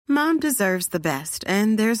Mom deserves the best,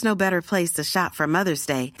 and there's no better place to shop for Mother's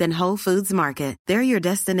Day than Whole Foods Market. They're your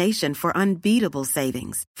destination for unbeatable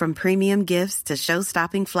savings, from premium gifts to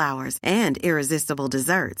show-stopping flowers and irresistible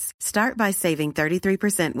desserts. Start by saving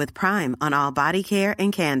 33% with Prime on all body care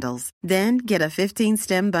and candles. Then get a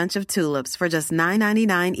 15-stem bunch of tulips for just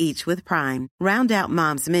 $9.99 each with Prime. Round out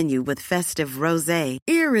Mom's menu with festive rosé,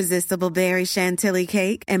 irresistible berry chantilly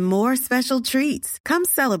cake, and more special treats. Come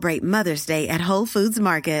celebrate Mother's Day at Whole Foods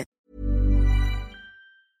Market.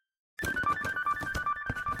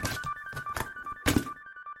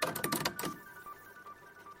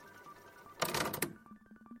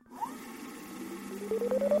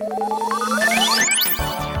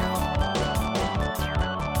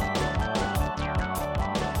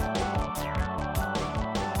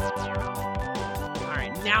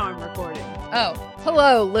 Now I'm recording. Oh,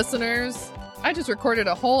 hello, listeners. I just recorded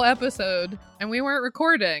a whole episode, and we weren't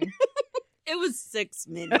recording. It was 6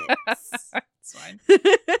 minutes. It's fine.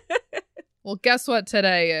 Well, guess what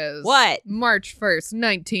today is? What? March 1st,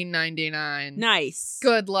 1999. Nice.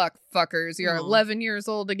 Good luck, fuckers. You're Oh. 11 years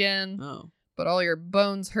old again, Oh. but all your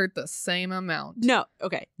bones hurt the same amount. No.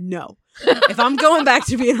 Okay. No. If I'm going back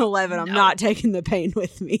to being 11, I'm No. not taking the pain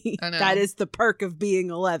with me. I know. That is the perk of being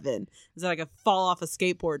 11. Is that I could fall off a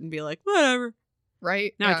skateboard and be like, whatever.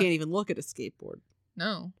 Right? Now I Yeah. can't even look at a skateboard.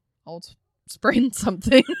 No. I'll sprain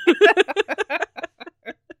something.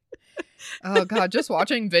 Oh, God. Just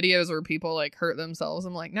watching videos where people, like, hurt themselves.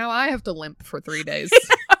 I'm like, now I have to limp for 3 days.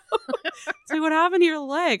 See, what happened to your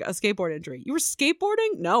leg? A skateboard injury. You were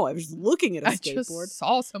skateboarding? No, I was looking at a I skateboard. just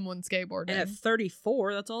saw someone skateboarding. And at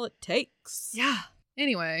 34, that's all it takes. Yeah.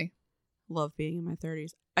 Anyway. Love being in my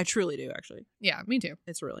 30s. I truly do, actually. Yeah, me too.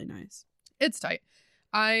 It's really nice. It's tight.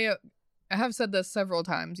 I have said this several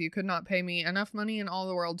times. You could not pay me enough money in all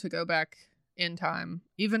the world to go back in time,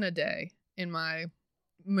 even a day, in my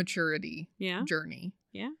maturity Yeah. journey.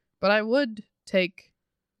 Yeah. But I would take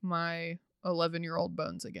my 11-year-old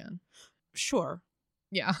bones again. Sure.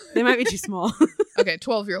 Yeah. They might be too small. Okay,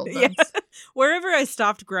 12-year-old Yeah. bones. Wherever I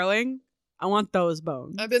stopped growing, I want those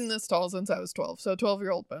bones. I've been this tall since I was 12, so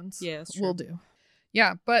 12-year-old bones. Yeah, that's true. will do.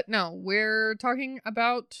 Yeah, but no, we're talking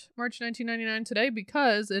about March 1999 today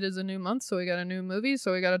because it is a new month, so we got a new movie,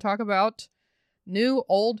 so we got to talk about new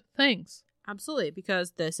old things. Absolutely,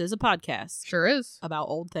 because this is a podcast Sure is. about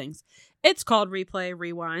old things. It's called Replay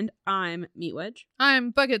Rewind. I'm Meat Wedge. I'm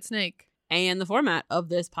Bucket Snake. And the format of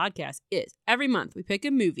this podcast is every month we pick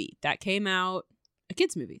a movie that came out, a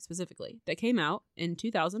kid's movie specifically, that came out in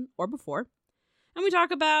 2000 or before. And we talk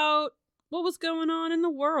about what was going on in the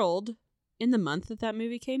world in the month that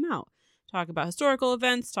movie came out. Talk about historical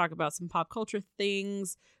events, talk about some pop culture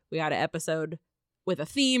things. We got an episode with a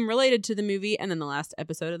theme related to the movie. And then the last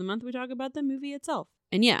episode of the month, we talk about the movie itself.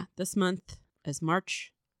 And yeah, this month is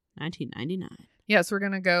March 1999. Yes, we're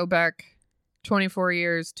going to go back 24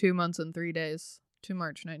 years, 2 months, and 3 days to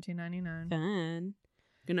March 1999. Fun.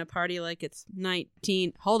 Gonna party like it's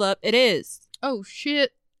 19. Hold up, it is. Oh,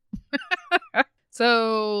 shit.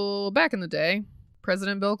 So, back in the day,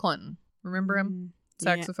 President Bill Clinton. Remember him?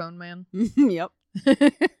 Saxophone man. Yep.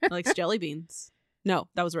 Likes jelly beans. No,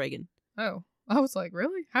 that was Reagan. Oh, I was like,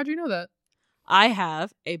 really? How'd you know that? I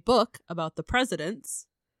have a book about the presidents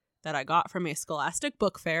that I got from a Scholastic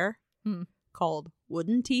book fair called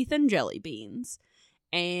Wooden Teeth and Jelly Beans.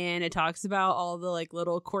 And it talks about all the like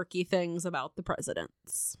little quirky things about the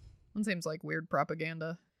presidents. That seems like weird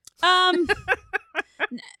propaganda. I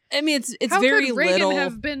mean, it's How very could Reagan little.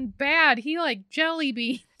 have been bad? He liked jelly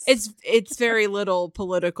beans. It's very little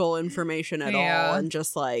political information at Yeah. all, and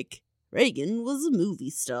just like Reagan was a movie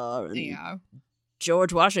star, and Yeah.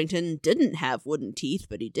 George Washington didn't have wooden teeth,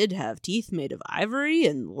 but he did have teeth made of ivory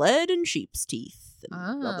and lead and sheep's teeth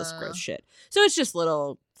and all this gross shit. So it's just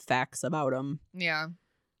little facts about him. Yeah.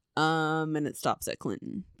 And it stops at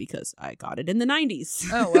Clinton because I got it in the 90s.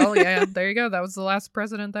 Oh, well, yeah. There you go. That was the last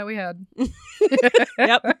president that we had.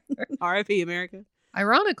 Yep. R.I.P. America.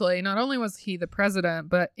 Ironically, not only was he the president,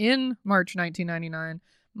 but in March 1999,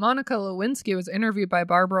 Monica Lewinsky was interviewed by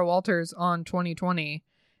Barbara Walters on 2020.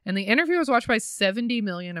 And the interview was watched by 70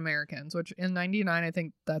 million Americans, which in 99, I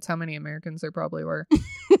think that's how many Americans there probably were.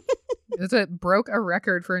 It broke a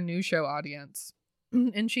record for a news show audience.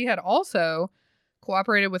 And she had also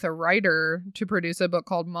cooperated with a writer to produce a book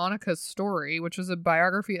called Monica's Story, which was a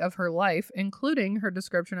biography of her life, including her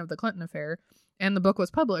description of the Clinton affair. And the book was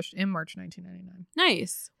published in March 1999.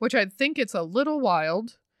 Nice. Which I think it's a little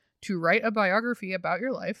wild to write a biography about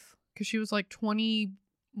your life, because she was like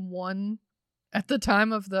 21 at the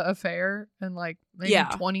time of the affair and like maybe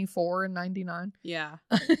 24 in 99. Yeah.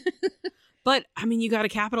 But, I mean, you got to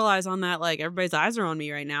capitalize on that. Like, everybody's eyes are on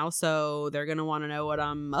me right now, so they're going to want to know what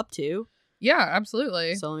I'm up to. Yeah,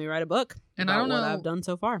 absolutely. So let me write a book and about I don't know what I've done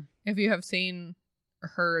so far. If you have seen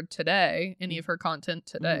her today, any of her content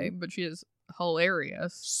today, but she is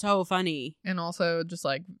hilarious. So funny. And also just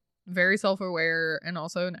like very self-aware and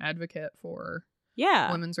also an advocate for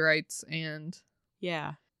women's rights and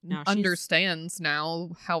understands now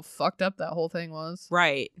how fucked up that whole thing was.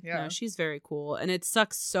 Right. Yeah. No, she's very cool. And it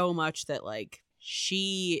sucks so much that like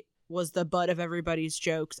she was the butt of everybody's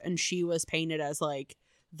jokes and she was painted as like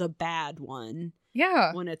the bad one.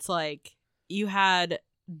 Yeah. When it's like you had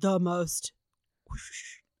the most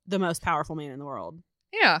powerful man in the world.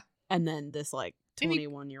 Yeah. And then this like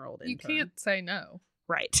 21-year-old You can't say no.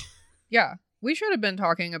 Right. Yeah. We should have been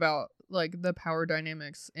talking about like the power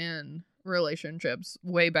dynamics in relationships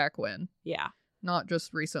way back when. Yeah. Not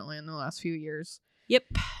just recently in the last few years. Yep.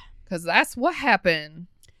 Because that's what happened.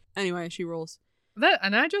 Anyway, she rules.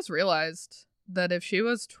 And I just realized that if she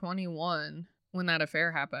was 21 when that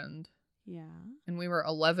affair happened. Yeah. And we were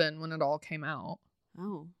 11 when it all came out.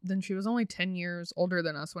 Oh. Then she was only 10 years older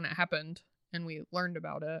than us when it happened. And we learned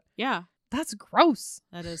about it. Yeah. That's gross.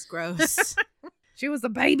 That is gross. She was a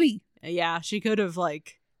baby. Yeah. She could have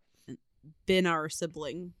like been our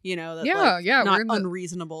sibling, you know? That, yeah. Not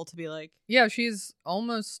unreasonable to be like. Yeah. She's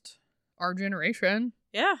almost our generation.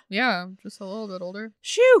 Yeah. Yeah. Just a little bit older.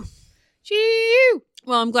 Shoo.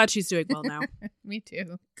 Well, I'm glad she's doing well now. Me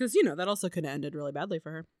too. Because, you know, that also could have ended really badly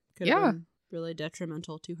for her. Could have been really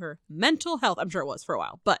detrimental to her mental health. I'm sure it was for a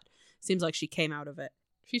while, but seems like she came out of it.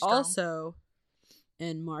 She's strong. Also,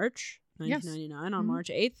 in March 1999, on March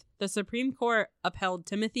 8th, the Supreme Court upheld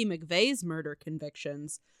Timothy McVeigh's murder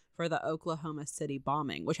convictions for the Oklahoma City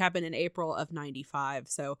bombing, which happened in April of 95.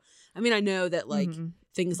 So, I mean, I know that like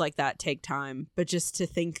things like that take time, but just to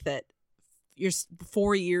think that you're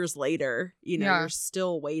 4 years later, you know, you're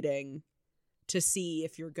still waiting to see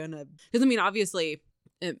if you're gonna, because I mean, obviously,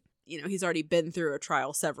 you know, he's already been through a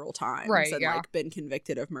trial several times, right? And like been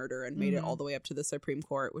convicted of murder and made it all the way up to the Supreme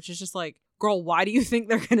Court, which is just like, girl, why do you think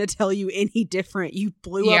they're gonna tell you any different? You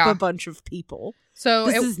blew up a bunch of people. So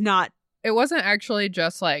this is not. It wasn't actually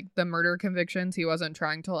just like the murder convictions. He wasn't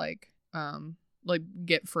trying to like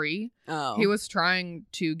get free. Oh, he was trying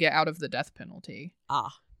to get out of the death penalty.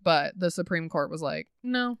 But the Supreme Court was like,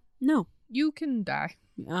 no, you can die.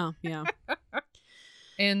 Oh, yeah.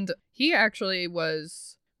 And he actually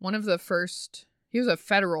was one of the first, he was a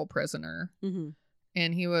federal prisoner. Mm-hmm.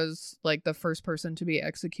 And he was like the first person to be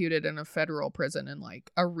executed in a federal prison in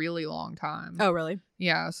like a really long time. Oh, really?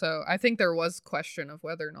 Yeah. So I think there was question of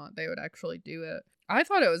whether or not they would actually do it. I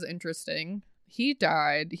thought it was interesting. He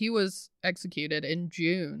died. He was executed in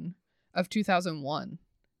June of 2001.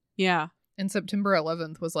 Yeah. And September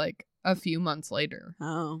 11th was like a few months later.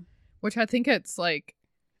 Oh. Which I think it's like,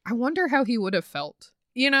 I wonder how he would have felt.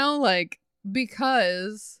 You know, like,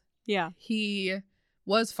 because he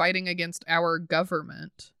was fighting against our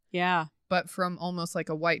government. Yeah. But from almost like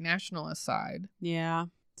a white nationalist side. Yeah.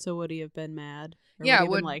 So would he have been mad? Or would he have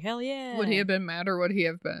been like, hell yeah. Would he have been mad or would he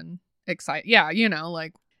have been excited? Yeah, you know,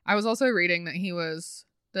 like, I was also reading that he was,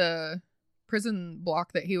 the prison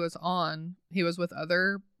block that he was on, he was with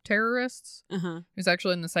other terrorists. He was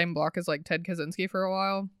actually in the same block as like Ted Kaczynski for a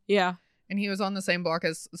while. Yeah. And he was on the same block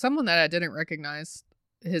as someone that I didn't recognize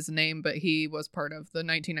his name, but he was part of the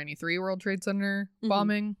 1993 World Trade Center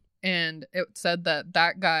bombing. And it said that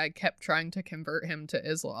that guy kept trying to convert him to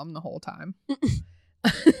Islam the whole time.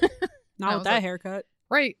 Not with that like, haircut.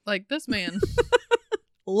 Right. Like this man.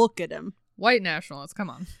 Look at him. White nationalist. Come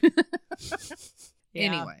on.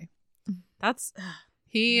 Anyway. That's.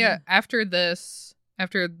 He, after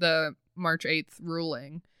the March 8th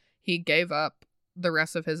ruling, he gave up the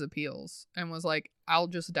rest of his appeals and was like, I'll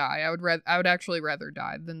just die. I would actually rather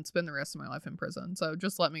die than spend the rest of my life in prison. So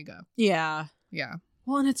just let me go. Yeah. Yeah.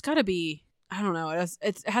 Well, and it's got to be, I don't know.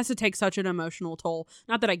 It has to take such an emotional toll.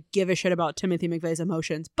 Not that I give a shit about Timothy McVeigh's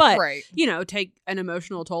emotions, but, you know, take an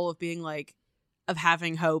emotional toll of being like, of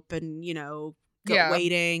having hope and, you know,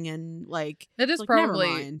 waiting and like. It is like,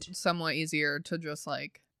 probably somewhat easier to just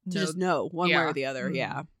like. Just know one way or the other.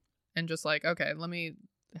 Yeah. And just like, okay, let me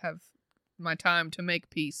have my time to make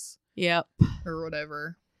peace. Yep. Or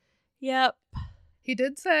whatever. Yep. He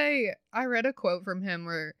did say, I read a quote from him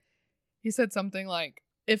where he said something like,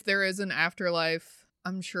 if there is an afterlife,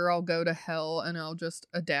 I'm sure I'll go to hell and I'll just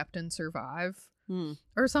adapt and survive.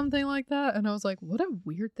 Or something like that. And I was like, what a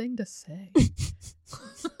weird thing to say.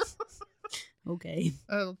 Okay.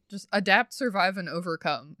 Just adapt, survive, and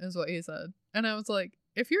overcome is what he said. And I was like,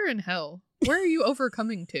 if you're in hell, where are you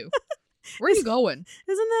overcoming to? Where are you going?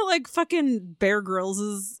 Isn't that like fucking Bear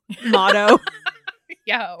Grylls' motto?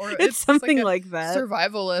 Yeah, or It's something a like that.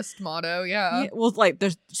 survivalist motto. Yeah. Well, like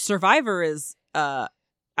the Survivor is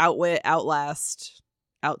Outwit, Outlast,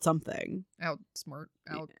 Out something. Outsmart.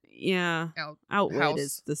 Out. Yeah. Outwit House.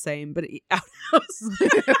 is the same, but Outhouse.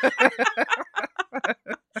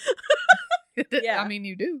 Yeah. I mean,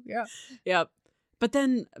 you do. Yeah. Yep. But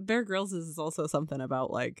then Bear Grylls is also something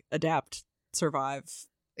about like adapt, survive,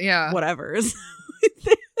 Yeah. whatever.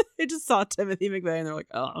 They just saw Timothy McVeigh and they're like,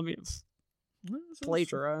 oh, I mean,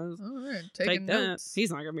 plagiarize. All right. Take Taking that. notes.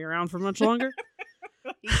 He's not going to be around for much longer.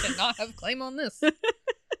 He cannot have claim on this.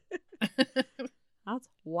 That's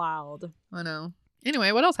wild. I know.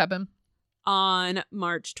 Anyway, what else happened? On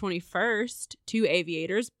March 21st, 2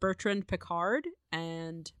 aviators, Bertrand Piccard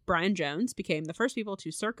and Brian Jones, became the first people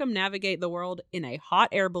to circumnavigate the world in a hot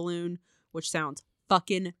air balloon, which sounds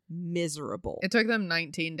fucking miserable. It took them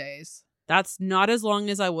 19 days. That's not as long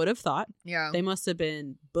as I would have thought. Yeah. They must have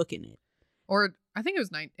been booking it. Or I think it was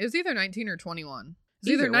It was either 19 or 21. It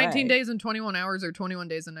was Either either 19 way. days and 21 hours or 21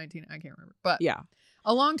 days and 19. I can't remember. But Yeah.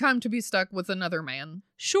 a long time to be stuck with another man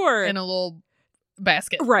Sure. in a little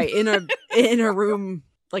basket. Right. In a room,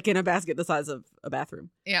 like in a basket the size of a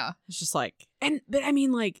bathroom. Yeah. It's just like, but I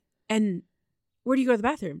mean, like, and where do you go to the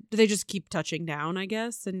bathroom? Do they just keep touching down, I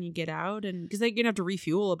guess, and you get out? And because they're going to have to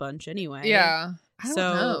refuel a bunch anyway. Yeah. I don't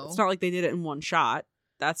know. It's not like they did it in one shot.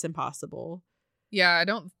 That's impossible. Yeah, I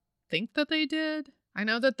don't think that they did. I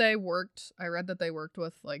know that I read that they worked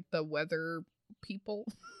with like the weather people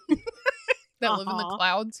that live in the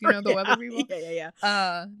clouds, you know, the weather people.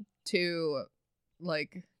 Yeah. To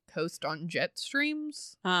like coast on jet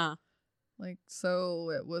streams. Like,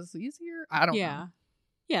 so it was easier. I don't know.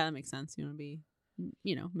 Yeah, that makes sense. You want to be,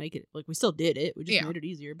 make it like we still did it. We just made it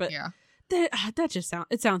easier. But yeah, that just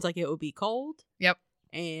sounds like it would be cold. Yep.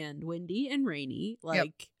 And windy and rainy. Like,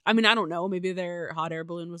 Yep. I mean, I don't know. Maybe their hot air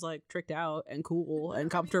balloon was like tricked out and cool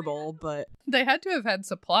and comfortable, but they had to have had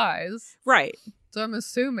supplies. Right. So I'm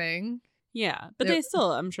assuming. Yeah. But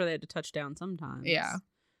I'm sure they had to touch down sometimes. Yeah.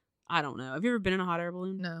 I don't know. Have you ever been in a hot air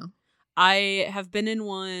balloon? No. I have been in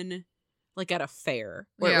one like at a fair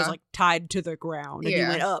where it was like tied to the ground and you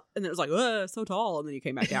went up and it was like, oh, so tall. And then you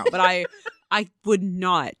came back down. But I would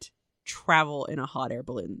not travel in a hot air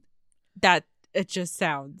balloon. It just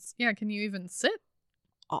sounds. Yeah. Can you even sit?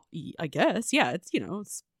 I guess. Yeah. It's,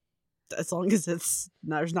 it's as long as there's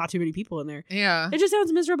not too many people in there. Yeah. It just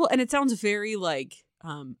sounds miserable. And it sounds very like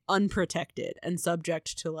unprotected and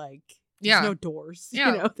subject to like, there's no doors.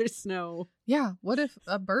 Yeah. There's no. Yeah. What if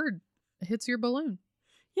a bird hits your balloon?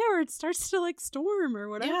 Yeah, or it starts to like storm or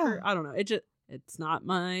whatever. Yeah. I don't know. It's not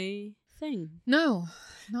my thing. No.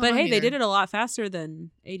 But hey, they did it a lot faster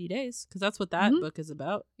than 80 days because that's what that book is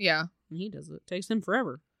about. Yeah. And he does it. It takes him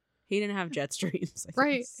forever. He didn't have jet streams.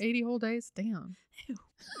 Right. 80 whole days. Damn.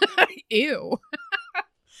 Ew.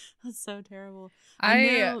 That's so terrible.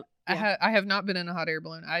 I have not been in a hot air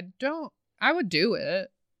balloon. I would do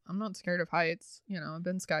it. I'm not scared of heights. I've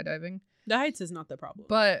been skydiving. The heights is not the problem.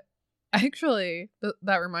 But actually,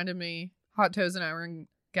 that reminded me, Hot Toes and I were in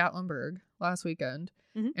Gatlinburg last weekend,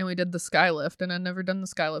 and we did the skylift, and I'd never done the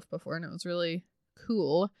skylift before, and it was really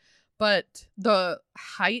cool. But the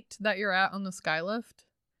height that you're at on the skylift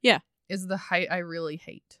is the height I really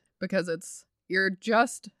hate, because you're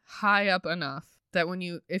just high up enough that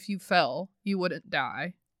if you fell, you wouldn't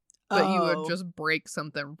die, but you would just break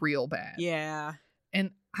something real bad. Yeah.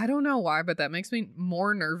 And I don't know why, but that makes me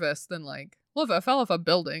more nervous than like, well, if I fell off a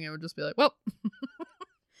building, it would just be like, well.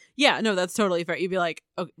 Yeah, no, that's totally fair. You'd be like,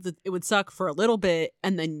 oh, it would suck for a little bit,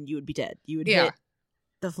 and then you would be dead. You would hit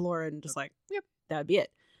the floor and just like, yep, that would be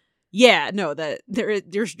it. Yeah, no,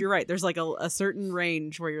 you're right. There's like a certain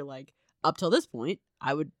range where you're like, up till this point,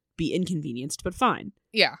 I would be inconvenienced, but fine.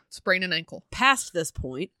 Yeah, sprain an ankle. Past this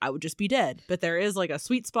point, I would just be dead. But there is like a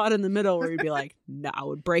sweet spot in the middle where you'd be like, no, I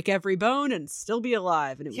would break every bone and still be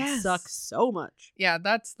alive, and it would suck so much. Yeah,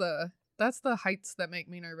 that's the heights that make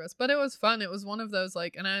me nervous. But it was fun. It was one of those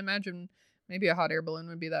like, and I imagine maybe a hot air balloon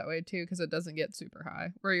would be that way too, because it doesn't get super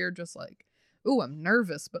high, where you're just like, ooh, I'm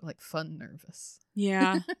nervous, but like fun nervous.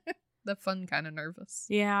 Yeah. The fun kind of nervous.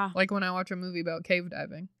 Yeah. Like when I watch a movie about cave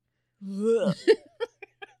diving.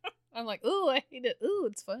 I'm like, ooh, I hate it. Ooh,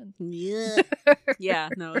 it's fun. Yeah. Yeah,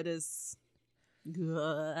 no, it is.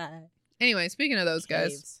 Anyway, speaking of those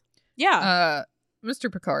guys. Yeah. Mr.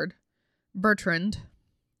 Piccard, Bertrand,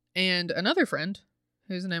 and another friend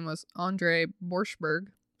whose name was Andre Borschberg.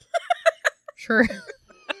 Sure.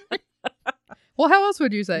 Well, how else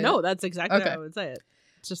would you say No, it? that's exactly how I would say it.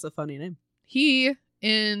 It's just a funny name.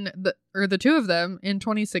 The two of them in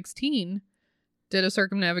 2016 did a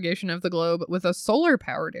circumnavigation of the globe with a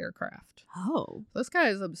solar-powered aircraft. Oh. This guy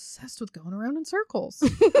is obsessed with going around in circles.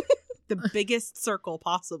 The biggest circle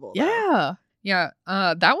possible. Though. Yeah. Yeah.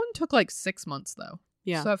 That one took like 6 months, though.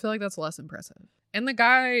 Yeah. So I feel like that's less impressive. And the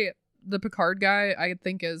guy, the Picard guy, I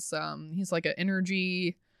think is, he's like an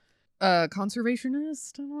energy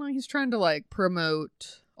conservationist. I don't know. He's trying to like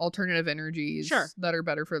promote alternative energies that are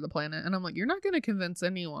better for the planet. And I'm like, you're not going to convince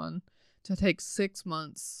anyone to take 6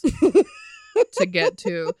 months to get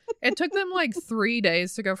to. It took them like 3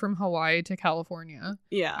 days to go from Hawaii to California.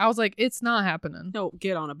 Yeah. I was like, it's not happening. No,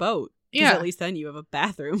 get on a boat. Yeah. At least then you have a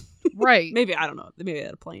bathroom. Right. Maybe, I don't know. Maybe they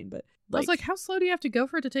had a plane, but. I was like, how slow do you have to go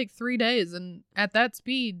for it to take 3 days? And at that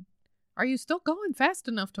speed, are you still going fast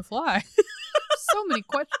enough to fly? So many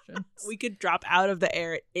questions. We could drop out of the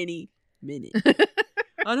air at any minute.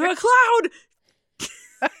 Under a cloud!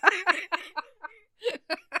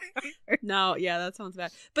 No, yeah, that sounds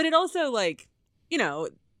bad. But it also, like, you know,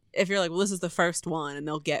 if you're like, well, this is the first one and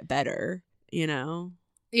they'll get better, you know?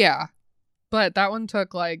 Yeah. But that one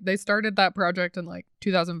took, like, they started that project in, like,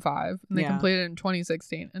 2005. And they completed it in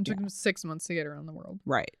 2016. And took them 6 months to get around the world.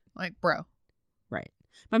 Right. Like, bro. Right.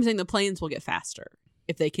 But I'm saying the planes will get faster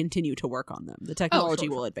if they continue to work on them. The technology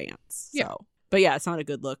will advance. Yeah. So. But yeah, it's not a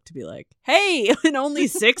good look to be like, hey, in only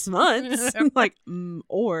 6 months. Like,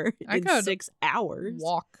 or in 6 hours.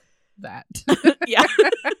 Walk that. Yeah.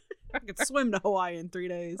 I could swim to Hawaii in 3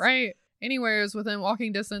 days. Right. Anywhere is within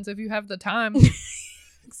walking distance if you have the time.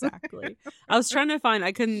 Exactly. I was trying to find,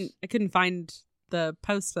 I couldn't find the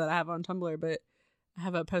post that I have on Tumblr, but I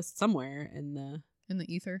have a post somewhere in the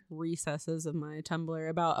ether recesses of my Tumblr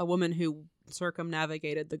about a woman who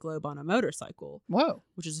circumnavigated the globe on a motorcycle. Whoa.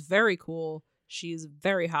 Which is very cool. She's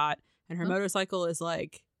very hot, and her motorcycle is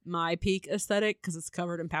like my peak aesthetic because it's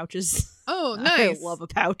covered in pouches. Oh, nice. I love a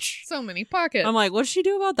pouch. So many pockets. I'm like, what does she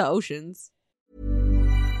do about the oceans?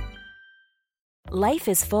 Life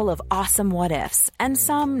is full of awesome what-ifs, and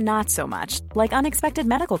some not so much, like unexpected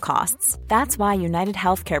medical costs. That's why United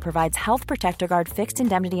Healthcare provides Health Protector Guard fixed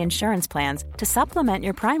indemnity insurance plans to supplement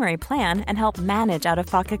your primary plan and help manage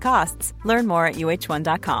out-of-pocket costs. Learn more at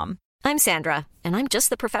uh1.com. I'm Sandra, and I'm just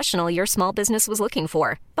the professional your small business was looking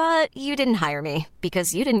for. But you didn't hire me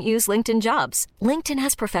because you didn't use LinkedIn Jobs. LinkedIn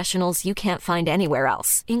has professionals you can't find anywhere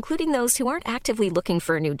else, including those who aren't actively looking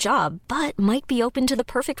for a new job, but might be open to the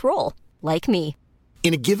perfect role, like me.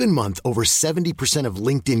 In a given month, over 70% of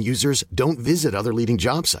LinkedIn users don't visit other leading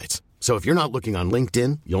job sites. So if you're not looking on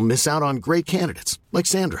LinkedIn, you'll miss out on great candidates like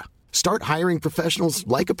Sandra. Start hiring professionals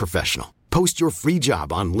like a professional. Post your free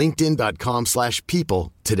job on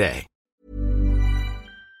linkedin.com/people today.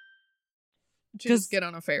 Just get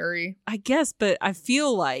on a ferry. I guess, but I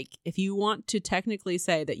feel like if you want to technically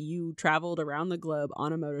say that you traveled around the globe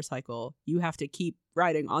on a motorcycle, you have to keep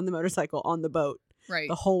riding on the motorcycle on the boat. Right.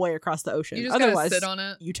 The whole way across the ocean. You just Otherwise, gotta sit on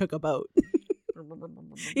it. You took a boat.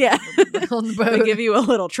 Yeah. On the boat. They give you a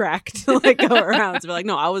little track to like go around. So be like,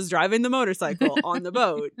 no, I was driving the motorcycle on the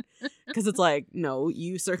boat. Because it's like, no,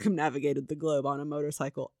 you circumnavigated the globe on a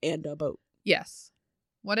motorcycle and a boat. Yes.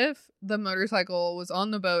 What if the motorcycle was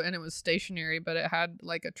on the boat and it was stationary, but it had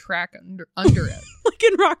like a track under it? Like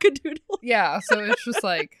in Rockadoodle. Yeah. So it's just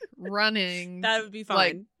like running. That would be fine.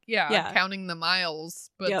 Like, yeah, counting the miles,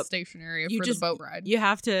 but stationary for the boat ride. You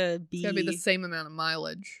have to be... It's gotta be the same amount of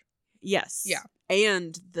mileage. Yes. Yeah.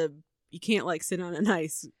 And you can't like sit on a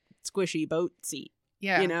nice squishy boat seat.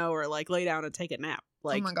 Yeah. You know, or like lay down and take a nap.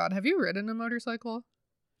 Like, oh my God. Have you ridden a motorcycle?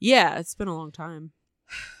 Yeah, it's been a long time.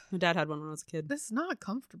 My dad had one when I was a kid. It's not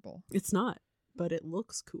comfortable. It's not, but it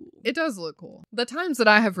looks cool. It does look cool. The times that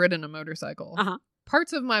I have ridden a motorcycle,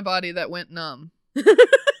 parts of my body that went numb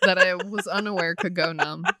that I was unaware could go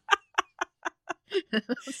numb.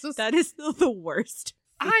 Just, that is the worst.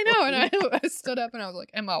 I know. And I stood up and I was like,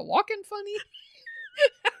 am I walking funny?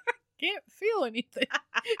 Can't feel anything.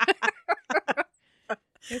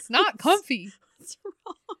 It's not comfy. What's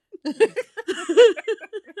wrong?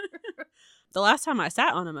 The last time I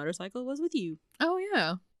sat on a motorcycle was with you. Oh,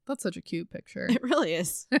 yeah. That's such a cute picture. It really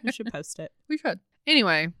is. We should post it. We should.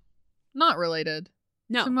 Anyway, not related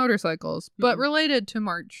to motorcycles, but related to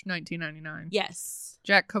March 1999. Yes.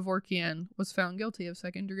 Jack Kevorkian was found guilty of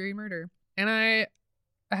second-degree murder. And I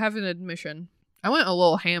have an admission. I went a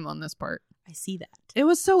little ham on this part. I see that. It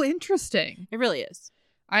was so interesting. It really is.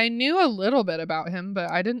 I knew a little bit about him,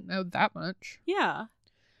 but I didn't know that much. Yeah.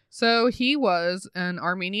 So he was an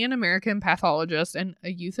Armenian-American pathologist and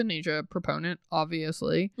a euthanasia proponent,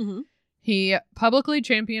 obviously. Mm-hmm. He publicly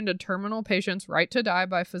championed a terminal patient's right to die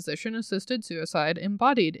by physician-assisted suicide,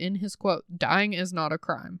 embodied in his quote, "Dying is not a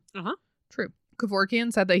crime." Uh-huh. True.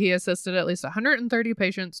 Kevorkian said that he assisted at least 130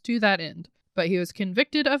 patients to that end. but he was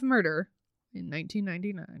convicted of murder in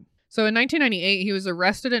 1999. So in 1998, he was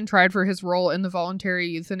arrested and tried for his role in the voluntary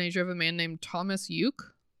euthanasia of a man named Thomas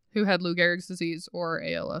Uke, who had Lou Gehrig's disease or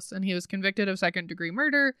ALS, and he was convicted of second-degree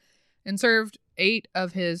murder and served 8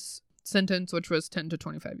 of his sentence, which was 10 to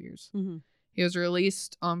 25 years. Mm-hmm. He was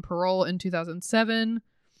released on parole in 2007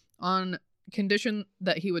 on condition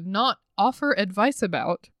that he would not offer advice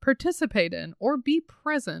about, participate in, or be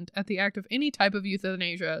present at the act of any type of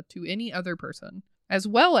euthanasia to any other person, as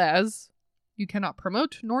well as you cannot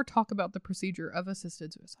promote nor talk about the procedure of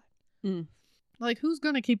assisted suicide. Mm. Like, who's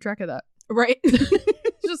going to keep track of that? Right.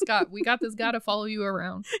 We got this guy to follow you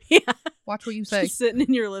around. Yeah. Watch what you say. Just sitting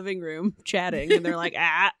in your living room chatting, and they're like,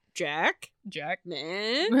 Jack,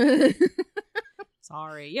 man.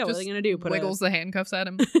 Sorry. Yeah, what are they going to do? Wiggles the handcuffs at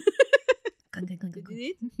him.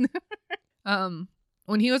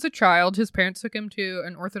 When he was a child, his parents took him to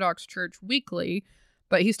an Orthodox church weekly,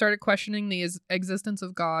 but he started questioning the existence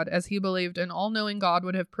of God, as he believed an all-knowing God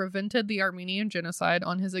would have prevented the Armenian genocide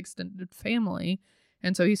on his extended family,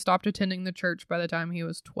 and so he stopped attending the church by the time he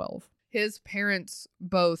was 12. His parents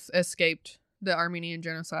both escaped the Armenian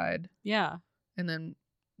genocide. Yeah. And then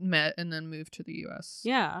met and then moved to the U.S.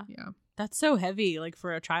 Yeah. Yeah. That's so heavy, like,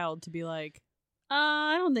 for a child to be like,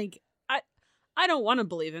 I don't want to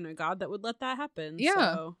believe in a God that would let that happen.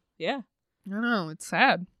 Yeah. So, yeah. I know, it's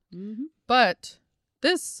sad. Mm-hmm. But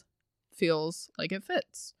this feels like it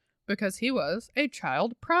fits, because he was a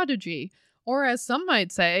child prodigy, or as some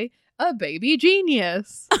might say, a baby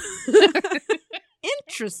genius.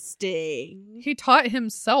 Interesting. He taught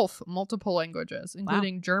himself multiple languages,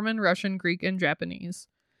 including German, Russian, Greek, and Japanese.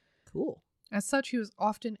 Cool. As such, he was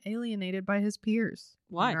often alienated by his peers.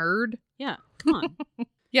 Why? Nerd. Yeah, come on.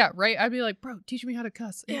 Yeah, right? I'd be like, bro, teach me how to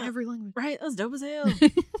cuss in Yeah. every language. Right, that's dope as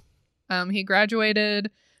hell. He graduated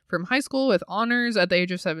from high school with honors at the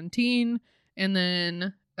age of 17, and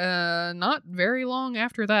then not very long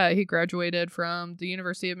after that, he graduated from the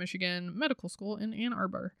University of Michigan Medical School in Ann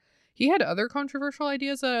Arbor. He had other controversial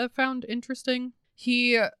ideas that I found interesting.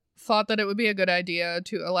 He thought that it would be a good idea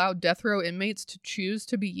to allow death row inmates to choose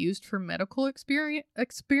to be used for medical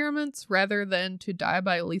experiments rather than to die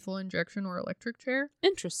by lethal injection or electric chair.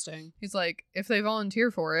 Interesting. He's like, if they volunteer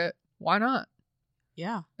for it, why not?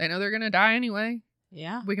 Yeah. They know they're going to die anyway.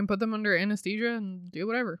 Yeah. We can put them under anesthesia and do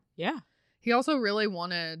whatever. Yeah. He also really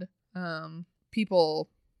wanted people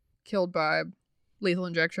killed by lethal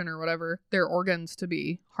injection or whatever, their organs to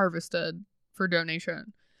be harvested for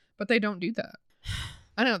donation. But they don't do that.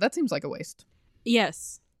 I know, that seems like a waste.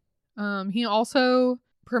 Yes. He also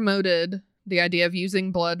promoted the idea of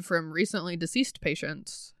using blood from recently deceased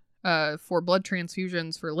patients for blood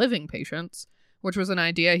transfusions for living patients, which was an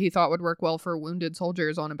idea he thought would work well for wounded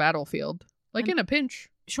soldiers on a battlefield. Like, in a pinch.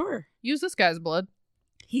 Sure. Use this guy's blood.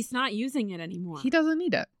 He's not using it anymore. He doesn't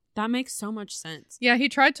need it. That makes so much sense. Yeah, he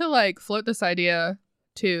tried to, like, float this idea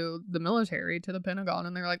to the military, to the Pentagon,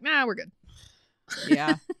 and they're like, nah, we're good.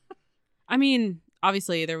 Yeah. I mean,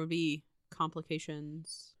 obviously there would be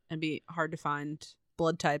complications and be hard to find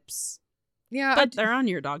blood types. Yeah. But they're on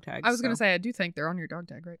your dog tag. I was going to say, I do think they're on your dog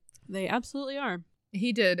tag, right? They absolutely are.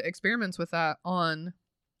 He did experiments with that on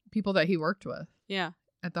people that he worked with. Yeah.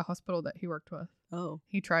 At the hospital that he worked with. Oh.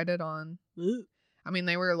 He tried it on... Ooh. I mean,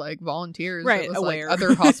 they were like volunteers. Right, it was aware. like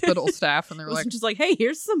other hospital staff, and they were like, just like, hey,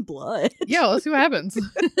 here's some blood. yeah, let's see what happens.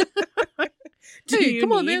 Hey,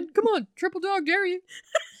 come on, need- man. Come on. Triple dog dare you.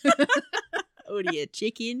 What are you,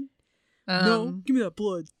 chicken? No, give me that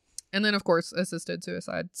blood. And then, of course, assisted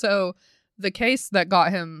suicide. So the case that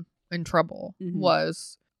got him in trouble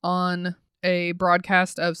was on a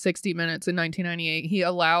broadcast of 60 Minutes in 1998. He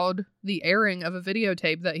allowed the airing of a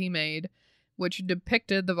videotape that he made, which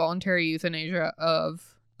depicted the voluntary euthanasia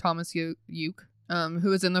of Thomas Uke, who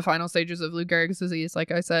was in the final stages of Lou Gehrig's disease,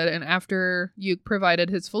 like I said. And after Uke provided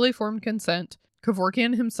his fully formed consent,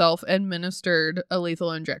 Kevorkian himself administered a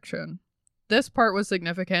lethal injection. This part was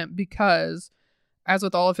significant because, as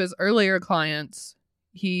with all of his earlier clients,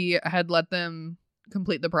 he had let them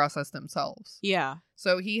complete the process themselves. Yeah.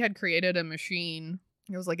 So he had created a machine.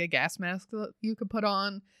 It was like a gas mask that you could put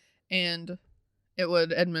on, and it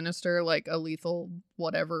would administer like a lethal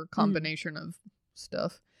whatever combination of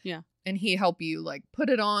stuff. Yeah. And he helped you like put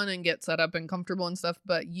it on and get set up and comfortable and stuff,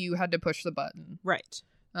 but you had to push the button. Right.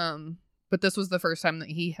 But this was the first time that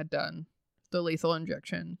he had done the lethal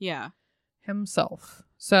injection. Yeah. Himself.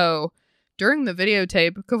 So during the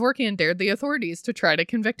videotape, Kevorkian dared the authorities to try to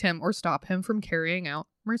convict him or stop him from carrying out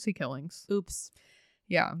mercy killings. Oops.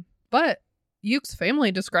 Yeah. But Uke's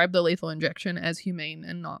family described the lethal injection as humane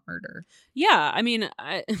and not murder. Yeah. I mean,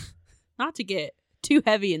 not to get too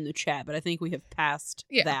heavy in the chat, but I think we have passed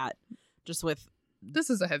that. just with This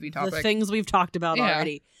is a heavy topic. the things we've talked about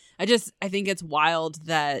already. I think it's wild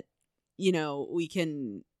that, we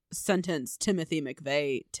can sentence Timothy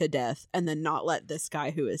McVeigh to death and then not let this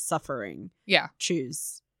guy who is suffering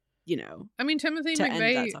choose, I mean, Timothy to end that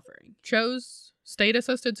McVeigh suffering. chose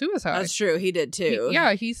state-assisted suicide. That's true. He did too.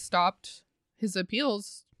 He stopped his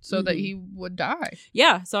appeals so that he would die.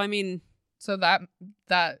 Yeah. So, I mean... So that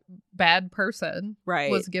bad person right.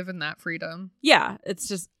 was given that freedom. Yeah. It's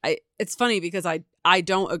just... it's funny because I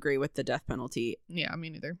don't agree with the death penalty. Yeah, me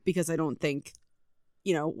neither. Because I don't think...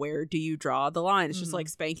 where do you draw the line? It's just like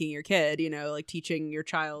spanking your kid, like teaching your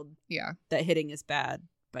child that hitting is bad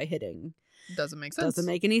by hitting. Doesn't make sense. Doesn't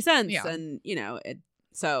make any sense. Yeah. And,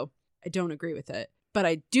 so I don't agree with it. But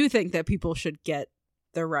I do think that people should get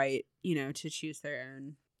the right, to choose their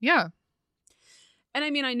own. Yeah. And I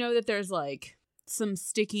mean, I know that there's like some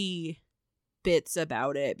sticky bits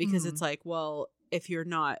about it because it's like, well, if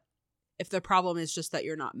the problem is just that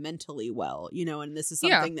you're not mentally well, and this is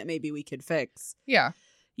something that maybe we could fix. Yeah.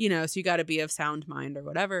 So you got to be of sound mind or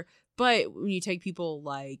whatever. But when you take people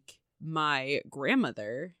like my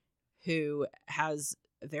grandmother, who has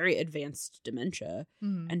very advanced dementia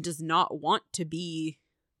and does not want to be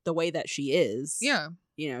the way that she is. Yeah.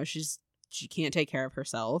 She can't take care of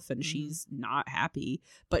herself and she's not happy,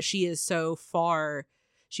 but she is so far.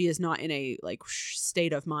 She is not in a like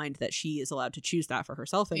state of mind that she is allowed to choose that for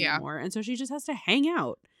herself anymore. And so she just has to hang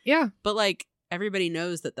out. Yeah. But like everybody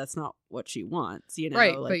knows that that's not what she wants,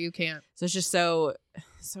 Right. Like, but you can't. So it's just so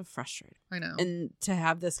frustrating. I know. And to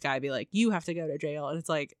have this guy be like, you have to go to jail. And it's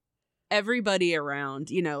like everybody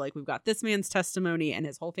around, like we've got this man's testimony and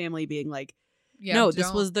his whole family being like, no,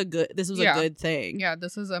 this was a good thing. Yeah.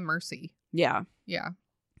 This is a mercy. Yeah. Yeah.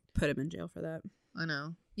 Put him in jail for that. I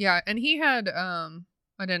know. Yeah. And he had, I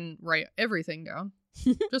didn't write everything down,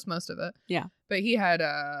 just most of it. Yeah. But he had,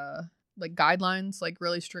 like guidelines, like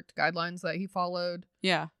really strict guidelines that he followed.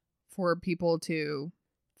 Yeah. For people to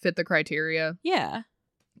fit the criteria. Yeah.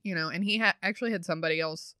 And he actually had somebody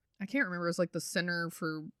else. I can't remember. It was like the Center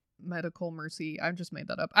for Medical Mercy. I just made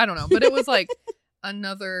that up. I don't know. But it was like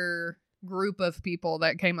another group of people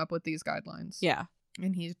that came up with these guidelines. Yeah.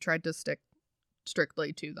 And he tried to stick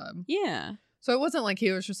strictly to them. Yeah. So it wasn't like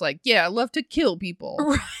he was just like, yeah, I love to kill people.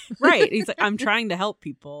 Right. He's like, I'm trying to help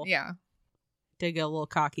people. Yeah. Did get a little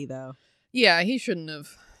cocky, though. Yeah, he shouldn't have.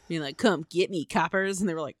 Being like, come get me, coppers. And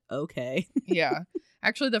they were like, okay. Yeah.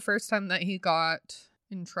 Actually, the first time that he got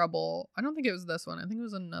in trouble, I don't think it was this one. I think it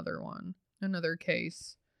was another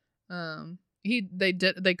case.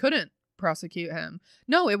 They couldn't prosecute him.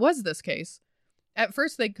 No, it was this case. At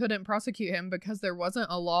first, they couldn't prosecute him because there wasn't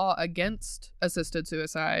a law against assisted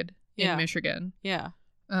suicide in Michigan. Yeah.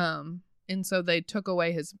 And so they took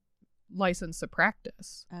away his license to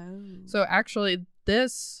practice. Oh. So actually,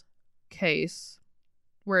 this case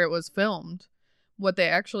where it was filmed, what they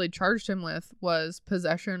actually charged him with was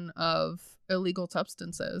possession of illegal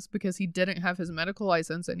substances because he didn't have his medical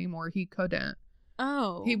license anymore. He couldn't.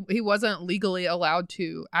 Oh. He wasn't legally allowed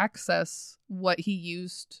to access what he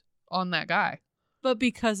used on that guy. But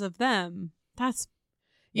because of them, that's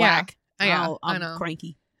whack. Yeah, I know. I'm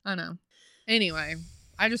cranky. I know. Anyway,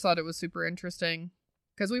 I just thought it was super interesting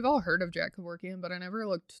because we've all heard of Jack Kevorkian, but I never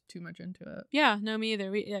looked too much into it. Yeah, no, me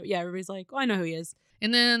either. Everybody's like, I know who he is.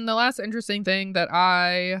 And then the last interesting thing that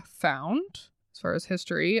I found, as far as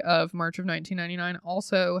history of March of 1999,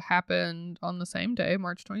 also happened on the same day,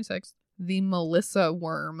 March 26th. The Melissa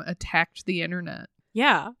worm attacked the internet.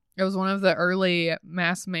 Yeah. It was one of the early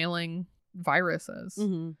mass mailing viruses.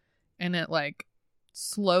 Mm-hmm. And it like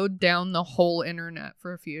slowed down the whole internet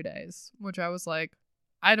for a few days, which I was like,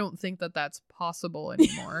 I don't think that that's possible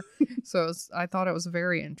anymore. So I thought it was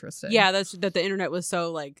very interesting. Yeah, that the internet was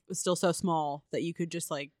so like still so small that you could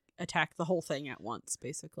just like attack the whole thing at once,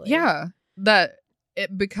 basically. Yeah,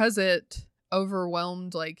 because it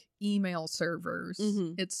overwhelmed like email servers,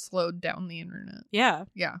 it slowed down the internet. Yeah.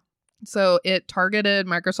 Yeah. So it targeted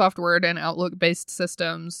Microsoft Word and Outlook based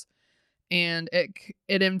systems, and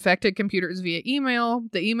it infected computers via email.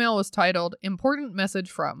 The email was titled "Important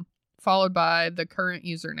Message From," followed by the current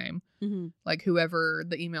username, like whoever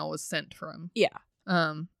the email was sent from. Yeah.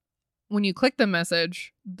 When you click the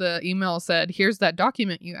message, the email said, "Here's that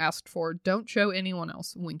document you asked for. Don't show anyone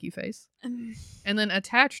else." Winky face. And then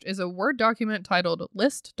attached is a Word document titled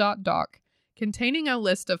list.doc, containing a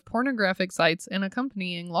list of pornographic sites and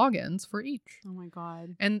accompanying logins for each. Oh my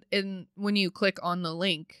God. And when you click on the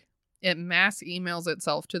link, it mass emails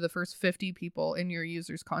itself to the first 50 people in your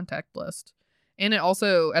user's contact list. And it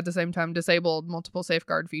also, at the same time, disabled multiple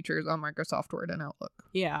safeguard features on Microsoft Word and Outlook.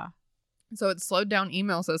 Yeah. So it slowed down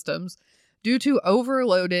email systems due to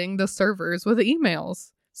overloading the servers with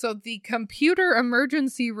emails. So the Computer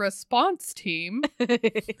Emergency Response Team.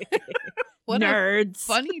 What nerds. a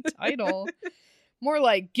funny title. More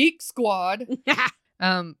like Geek Squad.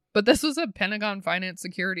 But this was a Pentagon Finance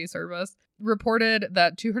Security Service, reported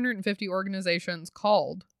that 250 organizations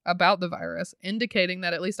called about the virus, indicating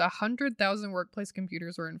that at least 100,000 workplace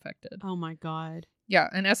computers were infected. Oh my God. Yeah,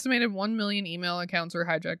 an estimated 1 million email accounts were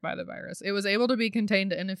hijacked by the virus. It was able to be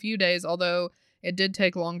contained in a few days, although it did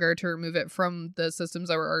take longer to remove it from the systems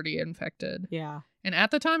that were already infected. Yeah. And at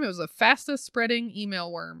the time, it was the fastest spreading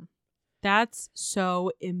email worm. That's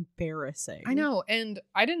so embarrassing. I know. And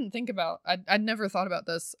I didn't think about, I'd never thought about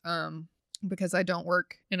this because I don't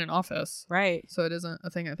work in an office. Right. So it isn't a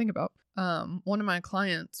thing I think about. One of my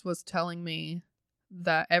clients was telling me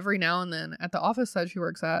that every now and then at the office that she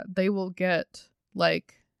works at, they will get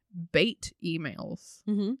like bait emails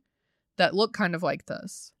that look kind of like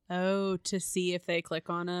this. Oh, to see if they click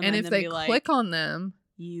on them. And if they click on them,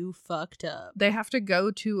 you fucked up. they have to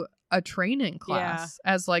go to a training class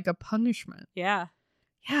as like a punishment. Yeah.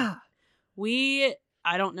 Yeah.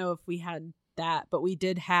 I don't know if we had that, but we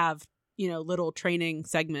did have, little training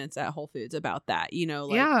segments at Whole Foods about that,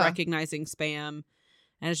 recognizing spam.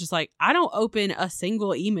 And it's just like, I don't open a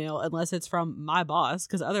single email unless it's from my boss,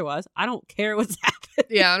 because otherwise I don't care what's happening.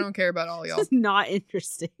 Yeah, I don't care about all y'all. It's just not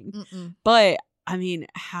interesting. Mm-mm. But I mean,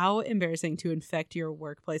 how embarrassing to infect your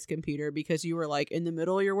workplace computer because you were like in the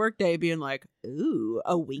middle of your workday being like, ooh,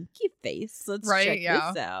 a winky face. Let's check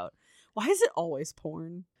this out. Why is it always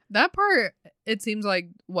porn? That part, it seems like,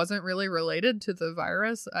 wasn't really related to the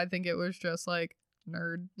virus. I think it was just like,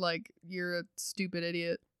 nerd, like, you're a stupid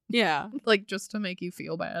idiot. Yeah. Like, just to make you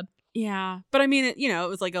feel bad. Yeah. But I mean, it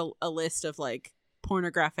was like a list of like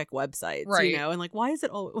pornographic websites, right? And like, why is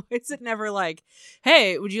it never like,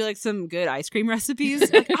 hey, would you like some good ice cream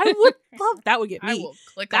recipes? Like, I would love that. Would get me. I will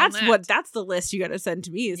click on that. That's the list you got to send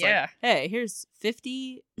to me. Is like, hey, here's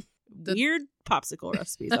 50 weird popsicle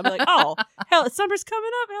recipes. I'm like, oh hell, summer's coming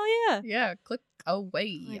up. Hell yeah. Yeah. Click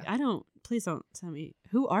away. Like, please don't send me.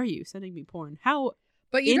 Who are you sending me porn? How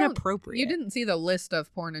but inappropriate. You didn't see the list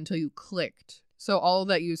of porn until you clicked. So all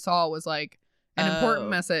that you saw was like an important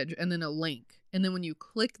message and then a link. And then when you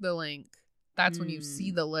click the link, that's when you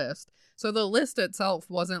see the list. So the list itself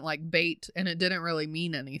wasn't like bait and it didn't really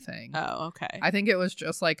mean anything. Oh, okay. I think it was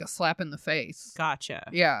just like a slap in the face. Gotcha.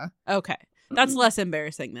 Yeah. Okay. That's less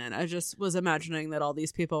embarrassing then. I just was imagining that all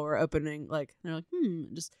these people were opening, like, they're like,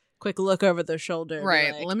 just quick look over their shoulder.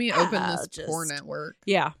 Right. Like, let me open this porn network.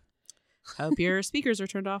 Yeah. Hope your speakers are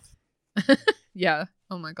turned off. Yeah.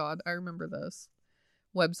 Oh my God. I remember this.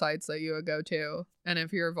 Websites that you would go to, and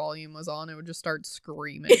if your volume was on, it would just start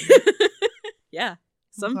screaming. Yeah.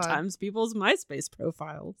 Sometimes people's MySpace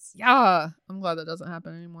profiles. Yeah. I'm glad that doesn't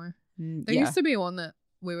happen anymore. There used to be one that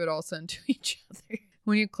we would all send to each other.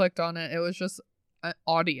 When you clicked on it, it was just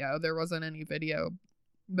audio. There wasn't any video,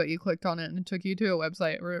 but you clicked on it and it took you to a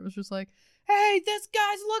website where it was just like, hey, this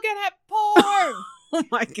guy's looking at porn. Oh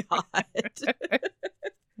my God. It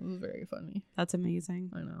was very funny. That's amazing.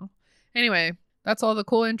 I know. Anyway, that's all the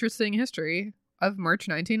cool, interesting history of March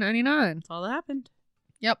 1999. That's all that happened.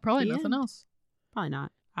 Yep, probably nothing else. Probably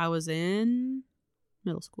not. I was in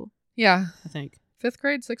middle school. Yeah. I think. 5th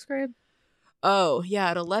grade, 6th grade? Oh,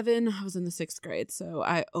 yeah. At 11, I was in the 6th grade. So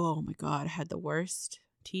oh my God, I had the worst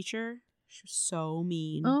teacher. She was so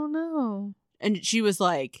mean. Oh, no. And she was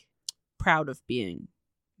like proud of being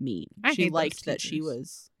mean. She hate liked those that she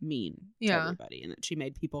was mean to Yeah. everybody and that she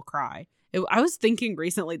made people cry. I was thinking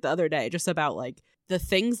recently the other day just about like the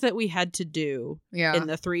things that we had to do in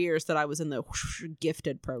the 3 years that I was in the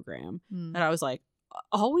gifted program. That I was like,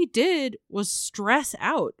 all we did was stress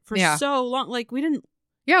out for so long. Like we didn't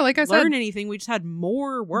like I said, learn anything. We just had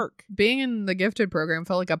more work. Being in the gifted program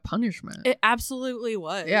felt like a punishment. It absolutely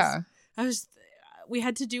was. Yeah. We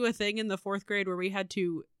had to do a thing in the 4th grade where we had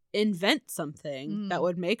to invent something that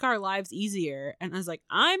would make our lives easier. And I was like,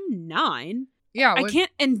 I'm 9. Yeah.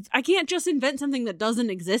 I can't just invent something that doesn't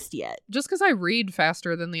exist yet. Just because I read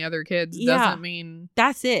faster than the other kids doesn't mean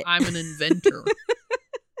that's it. I'm an inventor.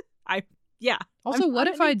 Also, what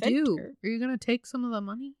if I do? Are you going to take some of the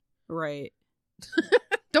money? Right.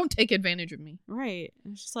 Don't take advantage of me. Right.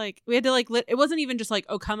 It's just like we had to like it wasn't even just like,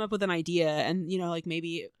 oh, come up with an idea and like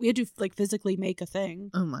maybe we had to like physically make a thing.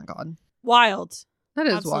 Oh my God. Wild. That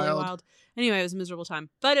is absolutely wild. Anyway, it was a miserable time,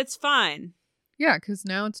 but it's fine. Yeah, because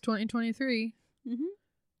now it's 2023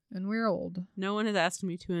 and we're old. No one has asked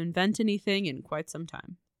me to invent anything in quite some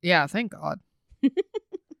time. Yeah, thank God.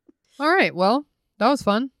 All right, well, that was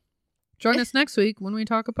fun. Join us next week when we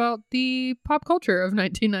talk about the pop culture of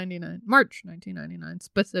 1999. March 1999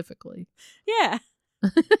 specifically. Yeah.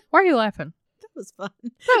 Why are you laughing? That was fun.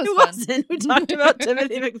 That was It fun. wasn't. We talked about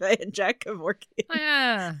Timothy McVeigh and Jack Kevorkian.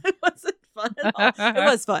 Yeah. It wasn't fun at all. It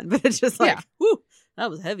was fun, but it's just like, Yeah. whoo,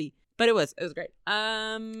 that was heavy. But it was great.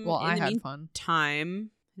 Well, I had fun.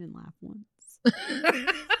 Time. I didn't laugh once.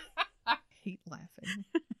 I hate laughing.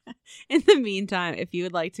 In the meantime, if you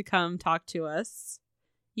would like to come talk to us,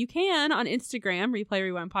 you can on Instagram, Replay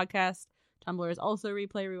Rewind Podcast. Tumblr is also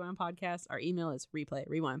Replay Rewind Podcast. Our email is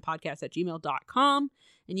replayrewindpodcast@gmail.com.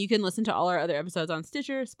 And you can listen to all our other episodes on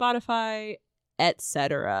Stitcher, Spotify,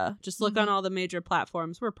 etc. Just look on all the major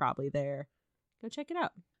platforms. We're probably there. Go check it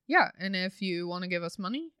out. Yeah, and if you want to give us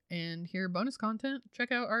money and hear bonus content,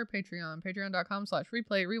 check out our Patreon,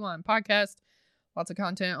 patreon.com/replay-rewind-podcast. Lots of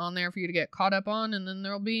content on there for you to get caught up on, and then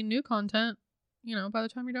there'll be new content, by the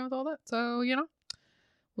time you're done with all that. So,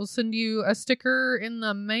 we'll send you a sticker in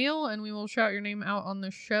the mail, and we will shout your name out on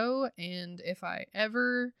the show. And if I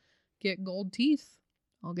ever get gold teeth,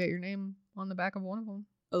 I'll get your name on the back of one of them.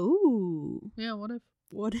 Oh. Yeah, what if?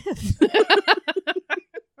 What if?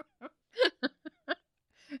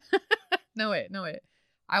 No, wait.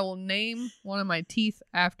 I will name one of my teeth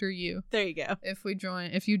after you. There you go. If you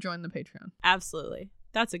join the Patreon. Absolutely.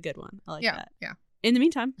 That's a good one. I like that. Yeah. In the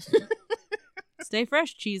meantime, stay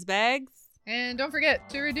fresh, cheese bags. And don't forget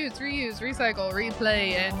to reduce, reuse, recycle,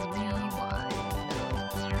 replay, and rewind.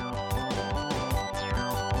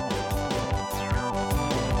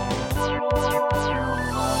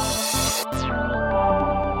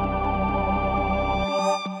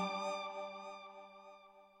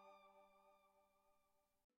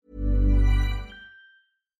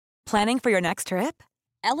 Planning for your next trip?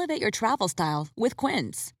 Elevate your travel style with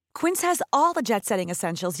Quince. Quince has all the jet-setting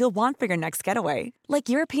essentials you'll want for your next getaway, like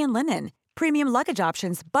European linen, premium luggage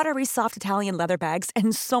options, buttery soft Italian leather bags,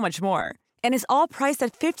 and so much more. And is all priced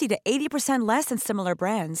at 50 to 80% less than similar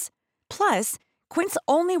brands. Plus, Quince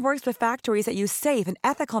only works with factories that use safe and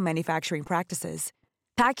ethical manufacturing practices.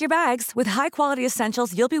 Pack your bags with high-quality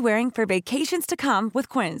essentials you'll be wearing for vacations to come with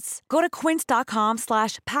Quince. Go to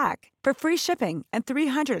quince.com/pack for free shipping and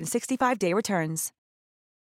 365-day returns.